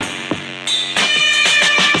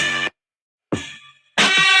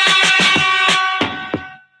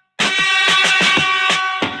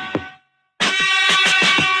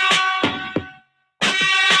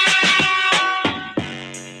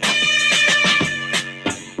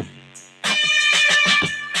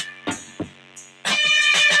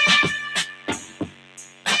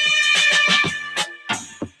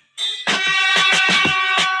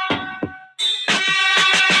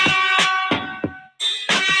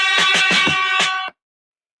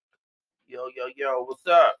Yo, what's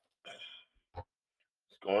up?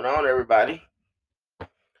 What's going on, everybody?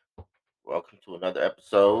 Welcome to another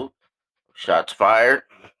episode of Shots Fired.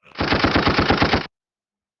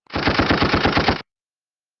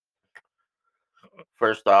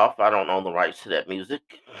 First off, I don't own the rights to that music.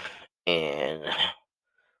 And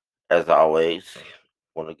as always,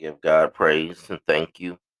 want to give God praise and thank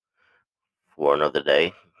you for another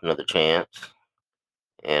day, another chance,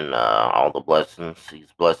 and all the blessings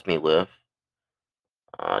He's blessed me with.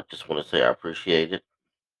 I just want to say I appreciate it.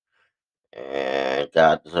 And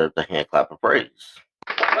God deserves a hand clap of praise.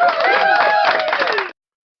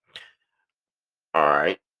 All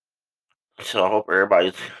right. So I hope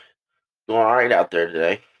everybody's doing all right out there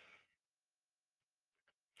today.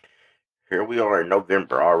 Here we are in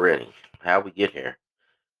November already. How we get here?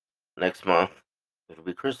 Next month, it'll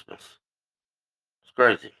be Christmas. It's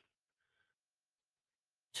crazy.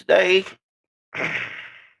 Today,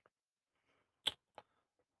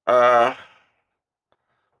 uh,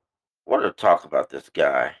 wanted to talk about this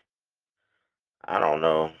guy. I don't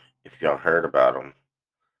know if y'all heard about him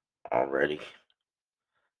already.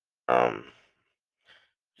 Um,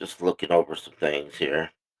 just looking over some things here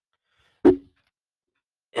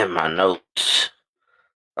in my notes.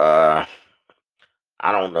 Uh,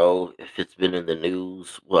 I don't know if it's been in the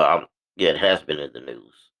news. Well, yeah, it has been in the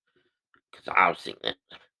news because I've seen it.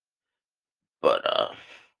 But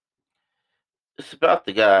it's about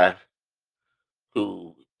the guy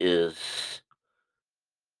who is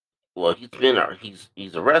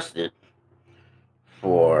he's arrested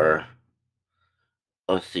for,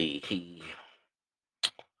 let's see,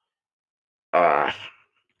 uh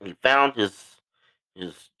he found his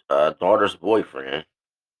daughter's boyfriend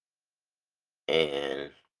and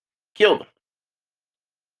killed him.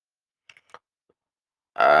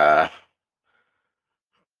 Uh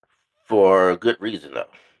for good reason though.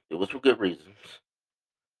 It was for good reasons.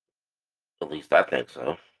 At least I think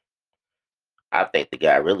so. I think the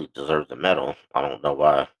guy really deserves a medal. I don't know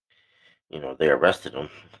why, they arrested him.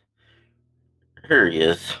 Here he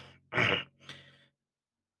is.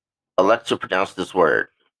 Alexa, pronounce this word.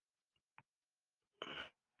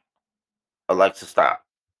 Alexa, stop.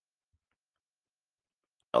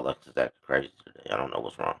 Alexa's acting crazy today. I don't know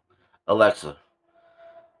what's wrong. Alexa,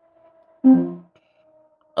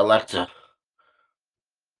 Alexa,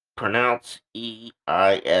 pronounce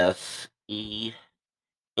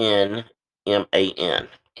Eisenman.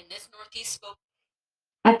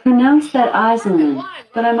 I pronounce that Eisenman,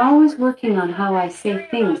 but I'm always working on how I say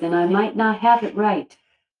things and I might not have it right.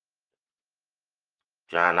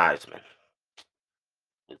 John Eisman. At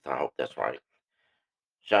least I hope that's right.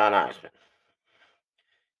 John Eisman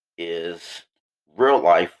is real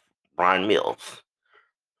life Brian Mills.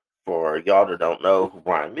 For y'all that don't know who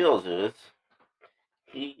Brian Mills is,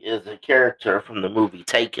 he is a character from the movie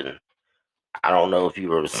Taken. I don't know if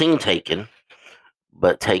you've ever seen Taken,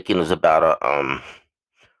 but Taken is about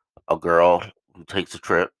a girl who takes a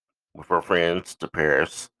trip with her friends to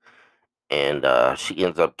Paris, and she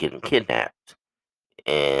ends up getting kidnapped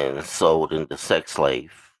and sold into slavery,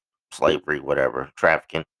 whatever,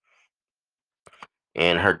 trafficking.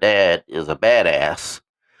 And her dad is a badass,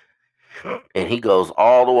 and he goes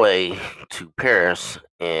all the way to Paris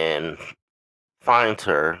and finds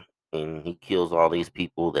her, and he kills all these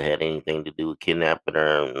people that had anything to do with kidnapping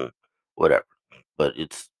her and whatever. But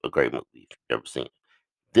it's a great movie if you've never seen it.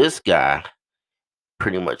 This guy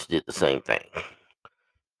pretty much did the same thing,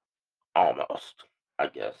 almost, I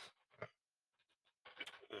guess.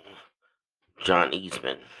 John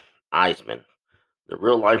Eisman, the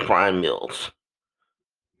real life Brian Mills.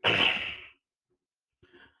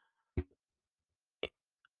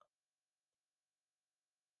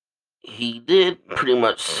 He did pretty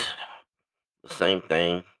much the same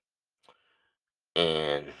thing,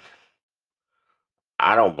 and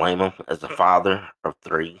I don't blame him. As a father of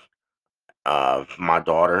three, my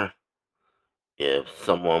daughter, if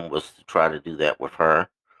someone was to try to do that with her,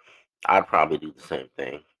 I'd probably do the same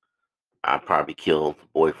thing. I'd probably kill the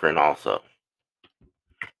boyfriend also.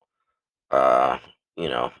 Uh,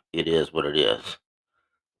 it is what it is.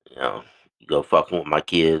 You know, you go fucking with my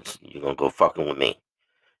kids, you're gonna go fucking with me,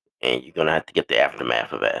 and you're gonna have to get the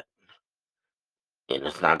aftermath of that, and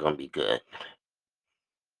it's not gonna be good.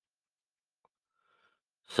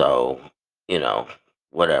 So, you know,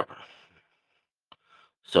 whatever.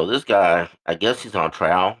 So this guy, I guess he's on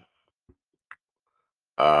trial.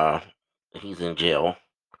 Uh, he's in jail,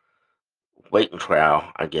 waiting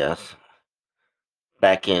trial. I guess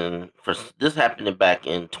this happened back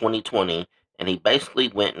in 2020, and he basically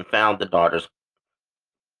went and found the daughter's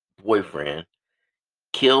boyfriend,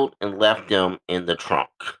 killed and left them in the trunk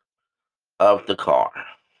of the car.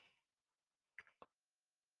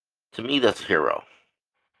 To me, that's a hero.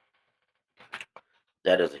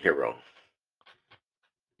 That is a hero.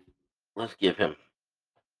 Let's give him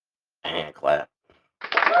a hand clap.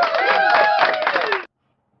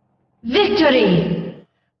 Victory!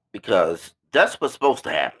 Because that's what's supposed to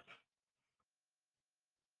happen.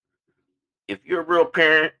 If you're a real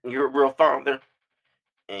parent, you're a real father,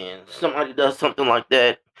 and somebody does something like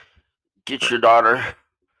that, get your daughter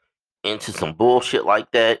into some bullshit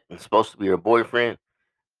like that, and supposed to be her boyfriend,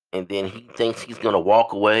 and then he thinks he's gonna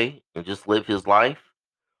walk away and just live his life.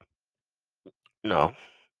 No,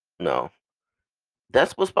 no,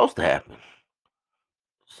 that's what's supposed to happen.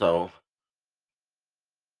 So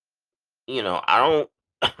I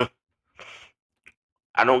don't,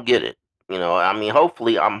 I don't get it. I mean,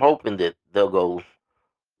 hopefully, I'm hoping that they'll go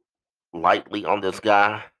lightly on this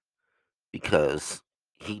guy because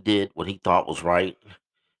he did what he thought was right,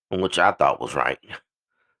 and which I thought was right.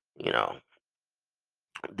 You know,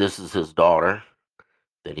 this is his daughter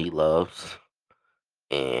that he loves,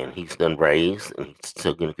 and he's done raised, and he's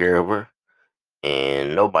taken care of her,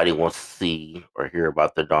 and nobody wants to see or hear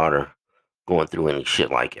about their daughter going through any shit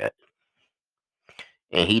like that.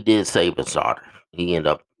 And he did save his daughter. He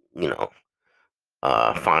ended up, you know,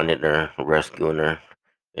 finding her, rescuing her,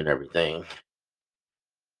 and everything.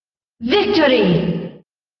 Victory!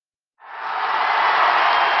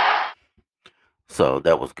 So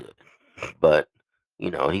that was good. But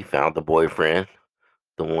he found the boyfriend,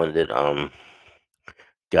 the one that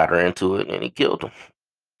got her into it, and he killed him.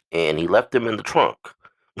 And he left him in the trunk.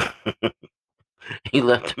 He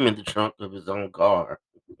left him in the trunk of his own car.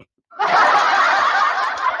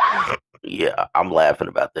 Yeah, I'm laughing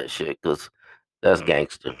about that shit because that's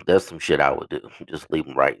gangster. That's some shit I would do. Just leave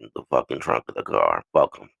him right in the fucking trunk of the car.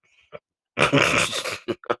 Fuck him.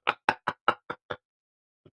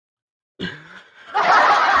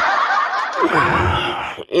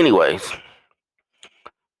 Anyways,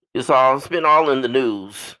 it's been all in the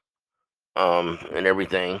news, and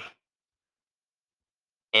everything.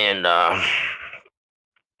 And I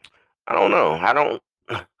don't know. I don't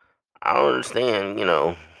understand,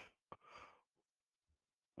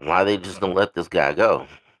 why they just don't let this guy go.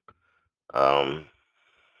 Um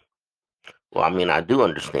well, I mean, I do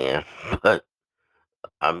understand, but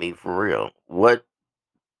I mean, for real, what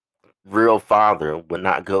real father would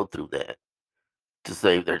not go through that to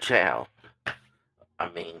save their child? I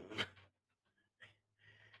mean,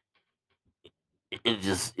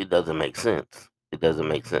 it doesn't make sense. It doesn't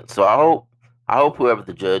make sense. So I hope whoever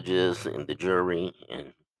the judge is and the jury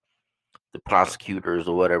and the prosecutors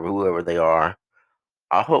or whatever, whoever they are,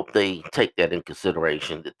 I hope they take that in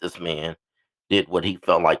consideration that this man did what he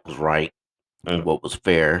felt like was right and what was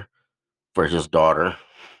fair for his daughter,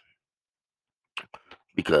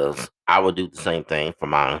 because I would do the same thing for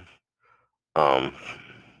mine. Um,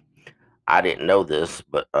 I didn't know this,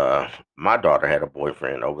 but my daughter had a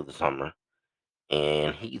boyfriend over the summer,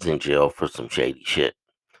 and he's in jail for some shady shit.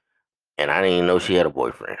 And I didn't even know she had a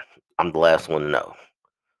boyfriend. I'm the last one to know.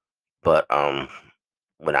 But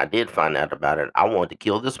when I did find out about it, I wanted to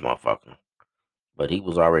kill this motherfucker, but he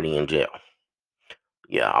was already in jail.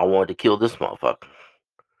 Yeah, I wanted to kill this motherfucker.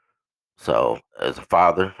 So as a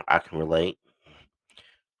father, I can relate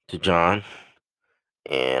to John,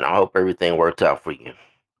 and I hope everything works out for you.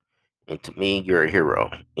 And to me, you're a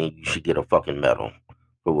hero, and you should get a fucking medal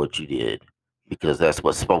for what you did, because that's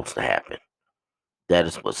what's supposed to happen. That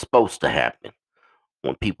is what's supposed to happen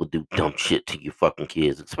when people do dumb shit to your fucking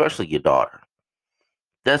kids, especially your daughter.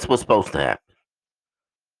 That's what's supposed to happen.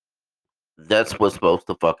 That's what's supposed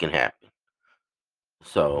to fucking happen.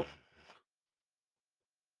 So,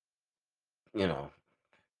 you know,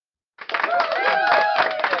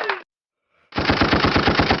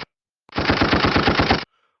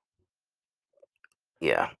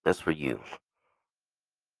 yeah, that's for you,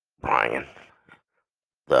 Brian.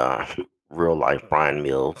 The real life Brian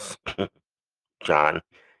Mills, John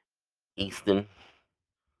Easton,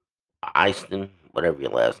 Easton, whatever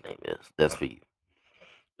your last name is. That's for you.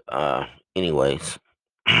 Anyways,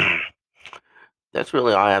 that's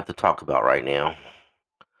really all I have to talk about right now.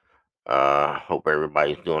 Hope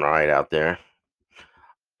everybody's doing all right out there.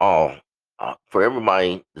 Oh, for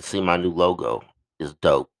everybody to see my new logo is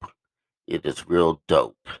dope. It is real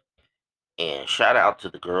dope. And shout out to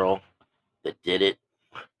the girl that did it.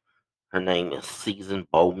 Her name is Season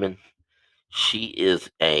Bowman. She is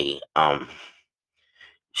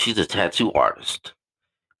she's a tattoo artist,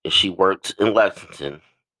 and she works in Lexington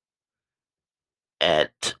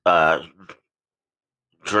at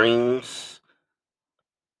Dreams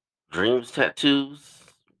Dreams Tattoos,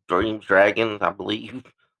 Dreams Dragons, I believe.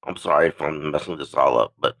 I'm sorry if I'm messing this all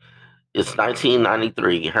up, but it's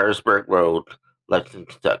 1993, Harrisburg Road, Lexington,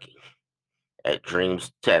 Kentucky, at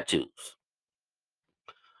Dreams Tattoos.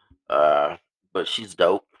 Uh, but she's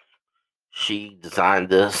dope. She designed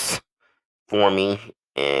this for me,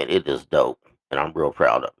 and it is dope. And I'm real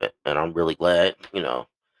proud of it. And I'm really glad,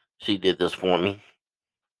 she did this for me.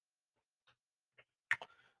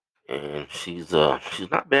 And she's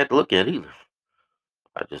not bad to look at either.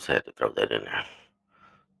 I just had to throw that in there.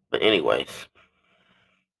 But anyways,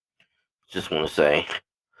 just want to say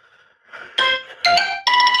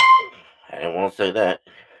I didn't want to say that.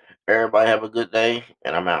 Everybody have a good day,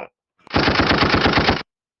 and I'm out.